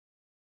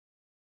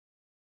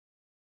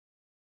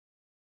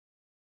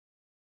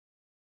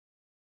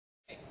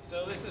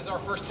So this is our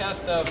first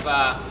test of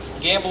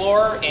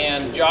Gambler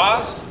and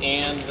JAUS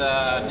and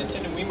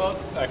Nintendo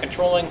Wiimote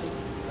controlling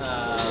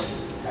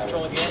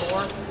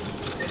Gambler.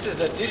 This is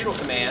a digital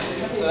command,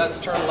 so that's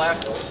turn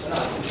left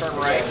and turn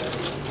right,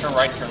 turn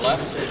right, turn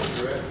left.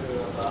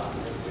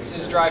 This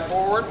is drive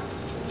forward,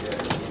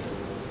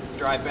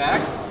 drive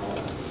back.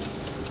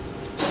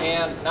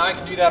 And now I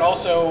can do that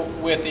also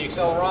with the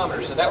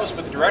accelerometer. So that was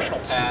with the directional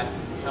pad.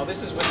 Now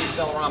this is with the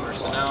accelerometer.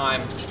 So now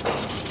I'm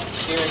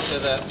steering to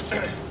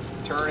the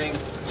turning.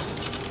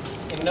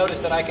 And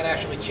notice that I can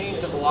actually change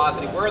the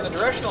velocity. Where the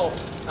directional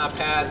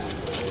pads,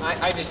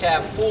 I just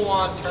have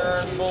full-on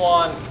turn,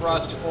 full-on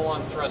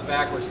thrust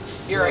backwards.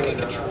 Here I can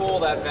control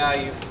that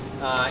value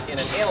in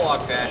an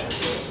analog fashion.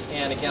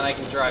 And again, I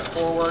can drive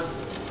forward.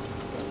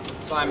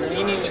 So I'm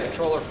leaning the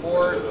controller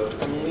forward,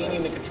 I'm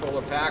leaning the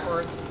controller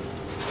backwards,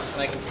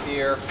 and I can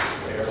steer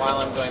while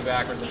I'm going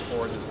backwards and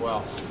forwards as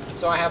well.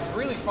 So I have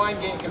really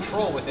fine-grained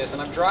control with this,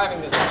 and I'm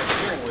driving this on the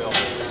steering wheel.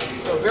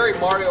 So very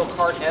Mario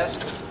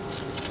Kart-esque.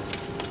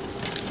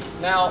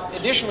 Now,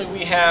 additionally,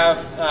 we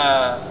have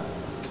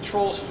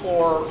controls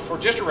for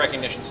gesture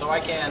recognition, so I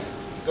can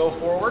go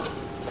forward.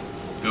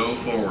 Go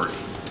forward.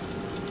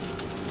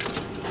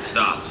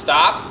 Stop.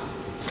 Stop.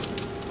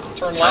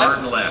 Turn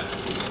left. Turn left.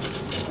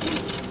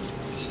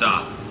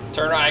 Stop.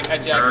 Turn right. I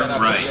jacked that up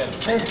right. a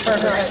bit.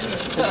 Turn right.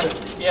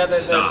 Yeah,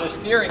 the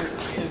steering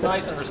is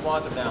nice and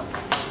responsive now.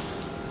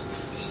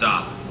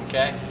 Stop.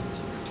 Okay.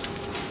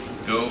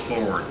 Go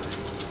forward.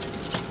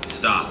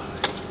 Stop.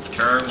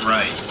 Turn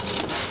right.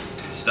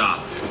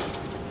 Stop.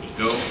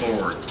 Go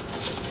forward.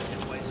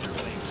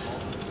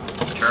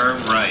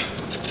 Turn right.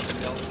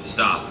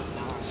 Stop.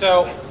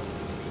 So,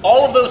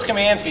 all of those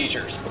command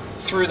features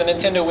through the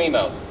Nintendo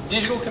Wiimote.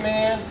 Digital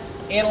command,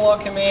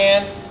 analog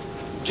command,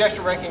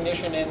 gesture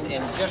recognition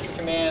and gesture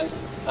command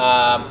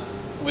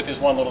with this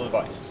one little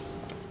device.